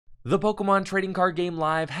The Pokemon Trading Card Game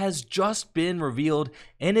Live has just been revealed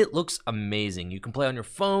and it looks amazing. You can play on your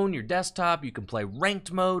phone, your desktop, you can play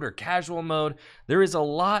ranked mode or casual mode. There is a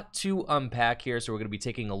lot to unpack here, so we're going to be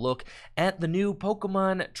taking a look at the new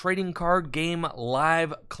Pokemon Trading Card Game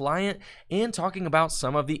Live client and talking about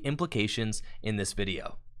some of the implications in this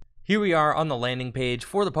video. Here we are on the landing page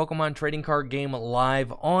for the Pokemon Trading Card Game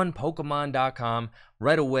Live on Pokemon.com.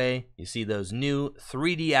 Right away, you see those new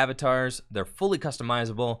 3D avatars. They're fully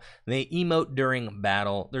customizable. They emote during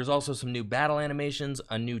battle. There's also some new battle animations,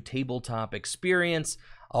 a new tabletop experience,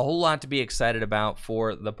 a whole lot to be excited about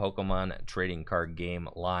for the Pokemon Trading Card Game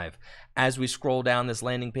Live. As we scroll down this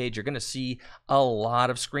landing page, you're going to see a lot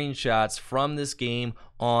of screenshots from this game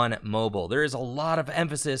on mobile. There is a lot of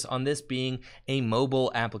emphasis on this being a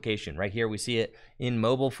mobile application. Right here, we see it in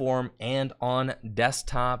mobile form and on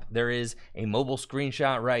desktop. There is a mobile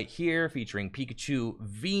screenshot right here featuring Pikachu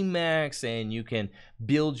VMAX, and you can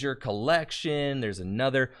build your collection. There's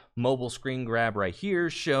another mobile screen grab right here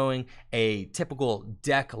showing a typical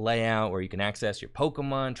deck layout where you can access your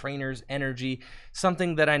Pokemon, trainers, energy.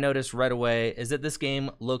 Something that I noticed right away is that this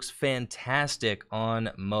game looks fantastic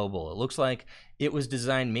on mobile. It looks like it was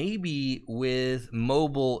designed maybe with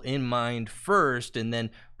mobile in mind first and then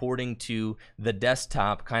porting to the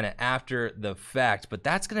desktop kind of after the fact, but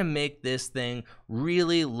that's going to make this thing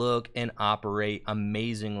really look and operate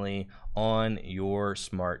amazingly on your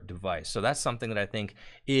smart device. So that's something that I think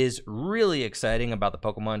is really exciting about the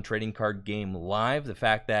Pokemon Trading Card Game Live, the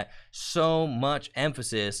fact that so much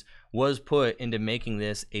emphasis was put into making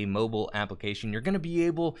this a mobile application. You're going to be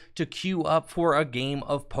able to queue up for a game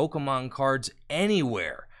of Pokemon cards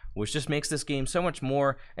anywhere, which just makes this game so much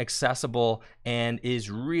more accessible and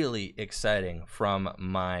is really exciting from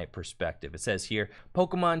my perspective. It says here,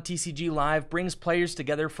 Pokemon TCG Live brings players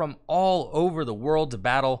together from all over the world to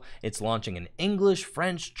battle. It's launching in English,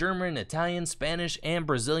 French, German, Italian, Spanish, and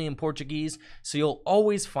Brazilian Portuguese, so you'll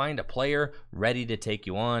always find a player ready to take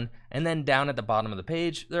you on. And then down at the bottom of the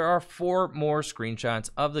page, there are 4 more screenshots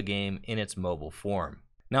of the game in its mobile form.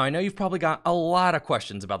 Now, I know you've probably got a lot of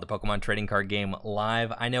questions about the Pokemon Trading Card Game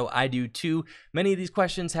Live. I know I do too. Many of these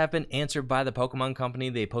questions have been answered by the Pokemon Company.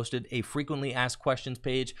 They posted a frequently asked questions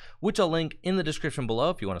page, which I'll link in the description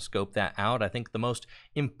below if you want to scope that out. I think the most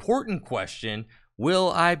important question,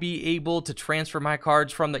 will I be able to transfer my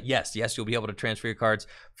cards from the... Yes, you'll be able to transfer your cards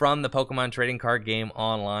from the Pokemon Trading Card Game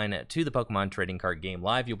Online to the Pokemon Trading Card Game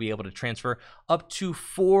Live. You'll be able to transfer up to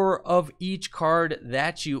 4 of each card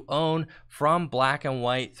that you own from Black and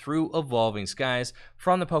White through Evolving Skies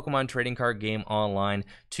from the Pokemon Trading Card Game Online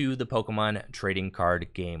to the Pokemon Trading Card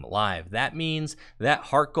Game Live. That means that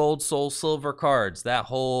Heart Gold, Soul Silver cards, that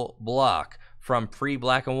whole block from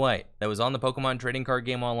pre-Black and White that was on the Pokemon Trading Card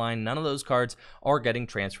Game Online, none of those cards are getting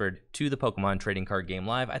transferred to the Pokemon Trading Card Game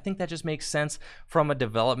Live. I think that just makes sense from a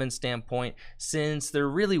development standpoint, since there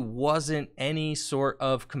really wasn't any sort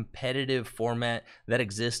of competitive format that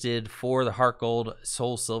existed for the Heart Gold,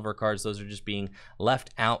 Soul Silver cards. Those are just being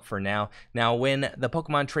left out for now. Now, when the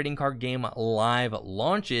Pokemon Trading Card Game Live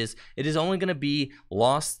launches, it is only going to be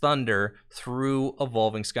Lost Thunder through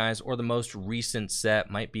Evolving Skies, or the most recent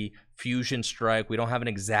set might be Fusion Strike. We don't have an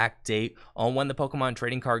exact date on when the Pokemon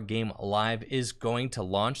Trading Card Game Live is going to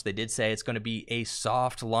launch. They did say it's going to be a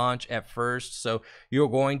soft launch at first, so you're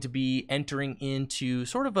going to be entering into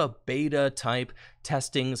sort of a beta type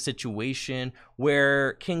testing situation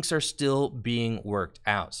where kinks are still being worked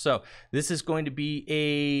out. So this is going to be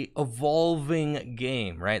a evolving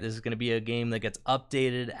game, right? This is going to be a game that gets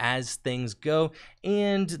updated as things go,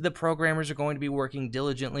 and the programmers are going to be working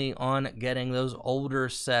diligently on getting those older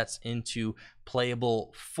sets into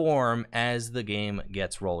playable form as the game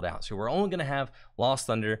gets rolled out. So we're only going to have Lost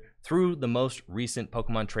Thunder through the most recent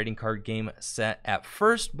Pokemon Trading Card Game set at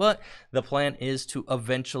first, but the plan is to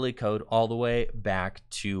eventually code all the way back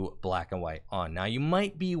to Black and White on. Now, you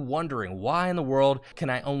might be wondering, why in the world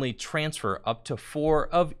can I only transfer up to 4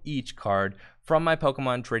 of each card from my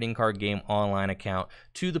Pokemon Trading Card Game Online account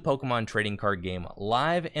to the Pokemon Trading Card Game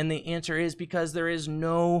Live? And the answer is because there is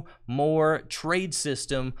no more trade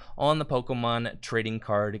system on the Pokemon Trading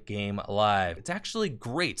Card Game Live. It's actually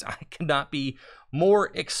great. I cannot be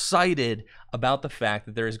more excited about the fact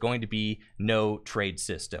that there is going to be no trade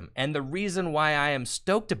system. And the reason why I am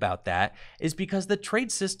stoked about that is because the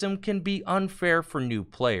trade system can be unfair for new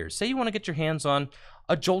players. Say you want to get your hands on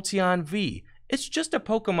a Jolteon V. It's just a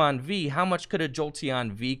Pokemon V. How much could a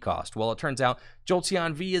Jolteon V cost? Well, it turns out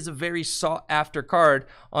Jolteon V is a very sought-after card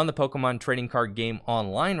on the Pokemon trading card game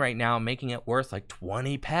online right now, making it worth like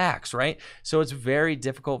 20 packs, right? So it's very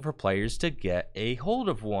difficult for players to get a hold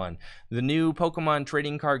of one. The new Pokemon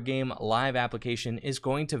trading card game live application is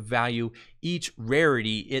going to value each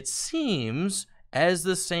rarity, it seems, as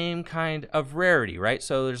the same kind of rarity, right?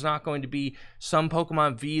 So there's not going to be some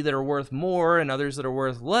Pokemon V that are worth more and others that are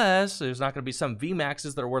worth less. There's not going to be some V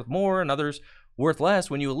Maxes that are worth more and others worth less.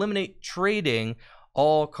 When you eliminate trading,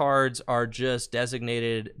 all cards are just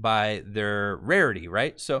designated by their rarity,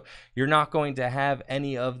 right? So you're not going to have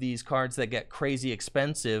any of these cards that get crazy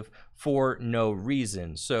expensive for no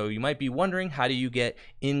reason. So you might be wondering, how do you get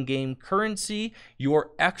in-game currency?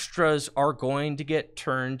 Your extras are going to get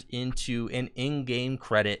turned into an in-game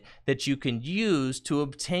credit that you can use to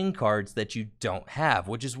obtain cards that you don't have,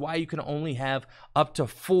 which is why you can only have up to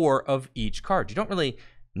 4 of each card. You don't really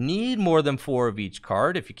need more than 4 of each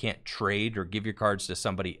card if you can't trade or give your cards to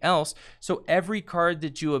somebody else. So every card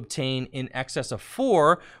that you obtain in excess of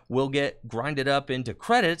 4 will get grinded up into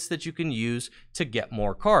credits that you can use to get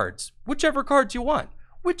more cards, whichever cards you want,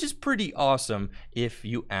 which is pretty awesome if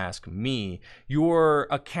you ask me. Your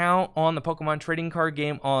account on the Pokemon trading card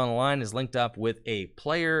game online is linked up with a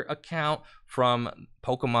player account from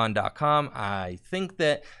Pokemon.com. I think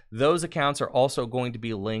that those accounts are also going to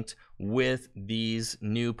be linked with these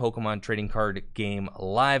new Pokemon trading card game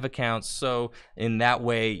live accounts. So in that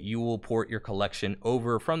way, you will port your collection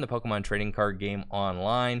over from the Pokemon trading card game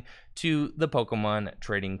online to the Pokemon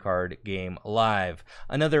trading card game live.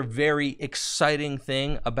 Another very exciting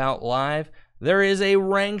thing about live, there is a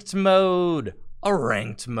ranked mode. A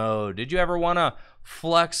ranked mode. Did you ever want to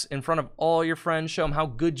flex in front of all your friends, show them how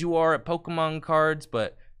good you are at Pokemon cards,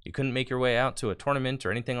 but you couldn't make your way out to a tournament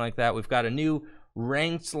or anything like that? We've got a new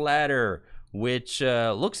ranked ladder, which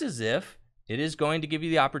looks as if it is going to give you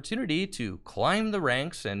the opportunity to climb the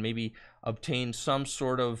ranks and maybe obtain some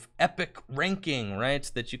sort of epic ranking, right,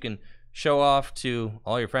 that you can show off to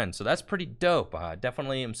all your friends. So that's pretty dope.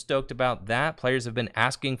 Definitely am stoked about that. Players have been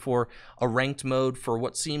asking for a ranked mode for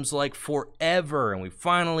what seems like forever, and we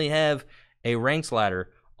finally have a ranked ladder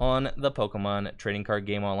on the Pokemon trading card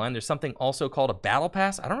game online. There's something also called a battle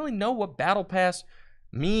pass. I don't really know what battle pass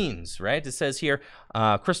means, right? It says here,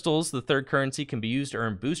 crystals, the third currency, can be used to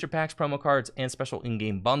earn booster packs, promo cards, and special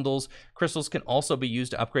in-game bundles. Crystals can also be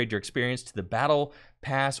used to upgrade your experience to the battle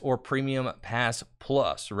pass or premium pass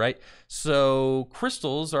plus, right? So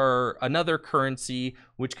crystals are another currency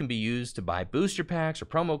which can be used to buy booster packs or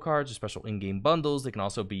promo cards or special in-game bundles. They can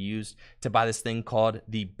also be used to buy this thing called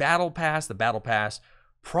the battle pass. The battle pass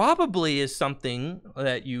probably is something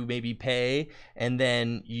that you maybe pay and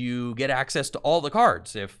then you get access to all the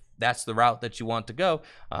cards if that's the route that you want to go.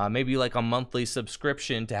 Maybe like a monthly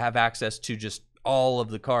subscription to have access to just all of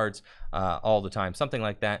the cards all the time. Something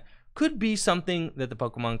like that could be something that the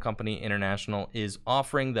Pokemon Company International is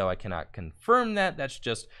offering, though I cannot confirm that. That's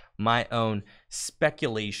just my own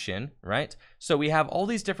speculation, right? So we have all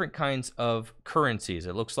these different kinds of currencies.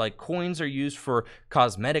 It looks like coins are used for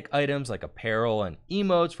cosmetic items like apparel and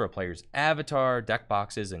emotes for a player's avatar, deck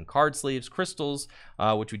boxes and card sleeves. Crystals,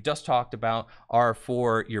 which we just talked about, are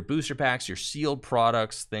for your booster packs, your sealed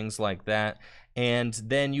products, things like that. And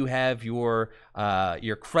then you have your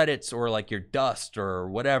credits or like your dust or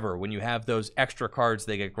whatever. When you have those extra cards,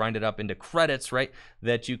 they get grinded up into credits, right,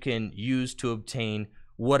 that you can use to obtain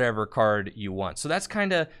whatever card you want. So that's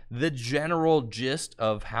kind of the general gist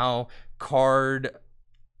of how card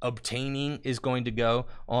obtaining is going to go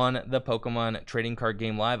on the Pokemon trading card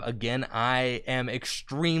game live. Again, I am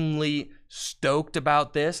extremely stoked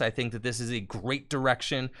about this. I think that this is a great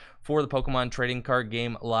direction for the Pokemon trading card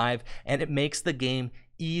game live, and it makes the game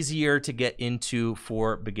easier to get into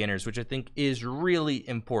for beginners, which I think is really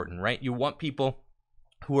important, right? You want people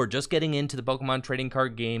who are just getting into the Pokemon trading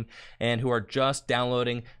card game and who are just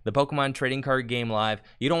downloading the Pokemon trading card game live.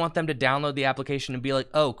 You don't want them to download the application and be like,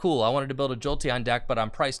 oh, cool, I wanted to build a Jolteon deck, but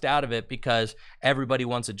I'm priced out of it because everybody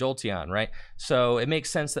wants a Jolteon, right? So it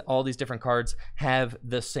makes sense that all these different cards have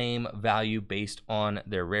the same value based on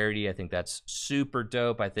their rarity. I think that's super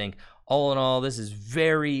dope. I think all in all, this is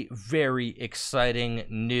very, very exciting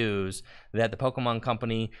news that the Pokemon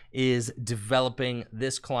Company is developing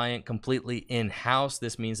this client completely in-house.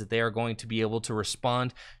 This means that they are going to be able to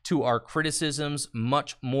respond to our criticisms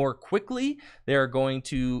much more quickly. They're going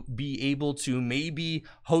to be able to maybe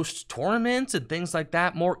host tournaments and things like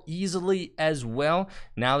that more easily as well,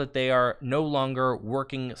 now that they are no longer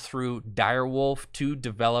working through Direwolf to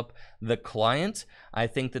develop the client. I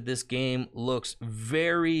think that this game looks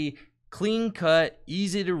very clean cut,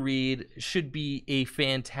 easy to read, should be a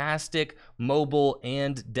fantastic mobile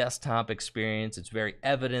and desktop experience. It's very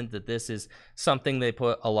evident that this is something they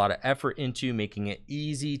put a lot of effort into, making it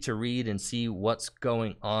easy to read and see what's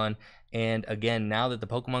going on. And again, now that the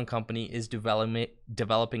Pokemon Company is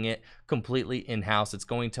developing it completely in-house, it's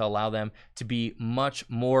going to allow them to be much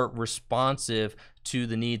more responsive to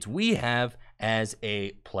the needs we have as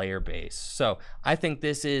a player base. So I think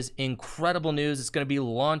this is incredible news. It's going to be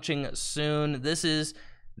launching soon. This is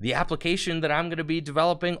the application that I'm going to be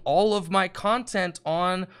developing all of my content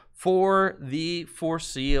on for the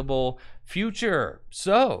foreseeable future.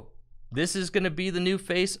 So this is going to be the new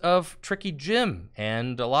face of Tricky Jim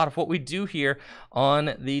and a lot of what we do here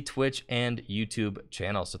on the Twitch and YouTube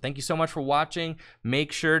channel. So thank you so much for watching.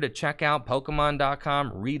 Make sure to check out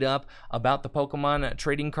Pokemon.com, read up about the Pokemon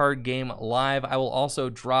trading card game live. I will also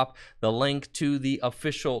drop the link to the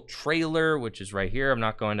official trailer, which is right here. I'm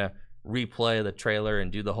not going to replay the trailer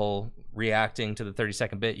and do the whole reacting to the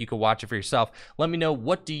 30-second bit. You can watch it for yourself. Let me know,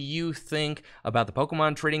 what do you think about the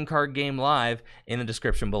Pokemon trading card game live in the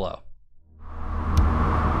description below.